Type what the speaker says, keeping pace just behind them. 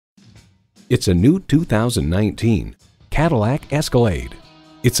It's a new 2019 Cadillac Escalade.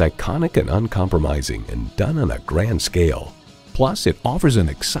 It's iconic and uncompromising and done on a grand scale. Plus, it offers an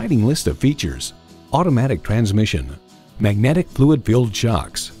exciting list of features: automatic transmission, magnetic fluid-filled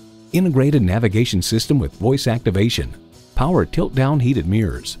shocks, integrated navigation system with voice activation, power tilt-down heated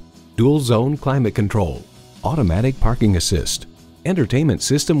mirrors, dual-zone climate control, automatic parking assist, entertainment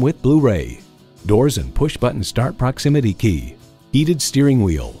system with Blu-ray, doors and push-button start proximity key, heated steering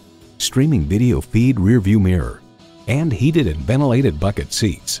wheel, streaming video feed rear-view mirror, and heated and ventilated bucket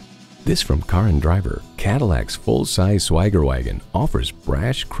seats. This from Car & Driver, Cadillac's full-size swagger wagon offers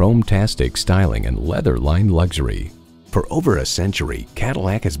brash chrome-tastic styling and leather-lined luxury. For over a century,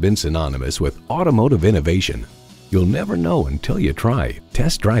 Cadillac has been synonymous with automotive innovation. You'll never know until you try.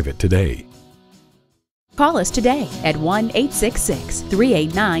 Test drive it today. Call us today at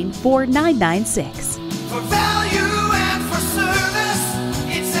 1-866-389-4996.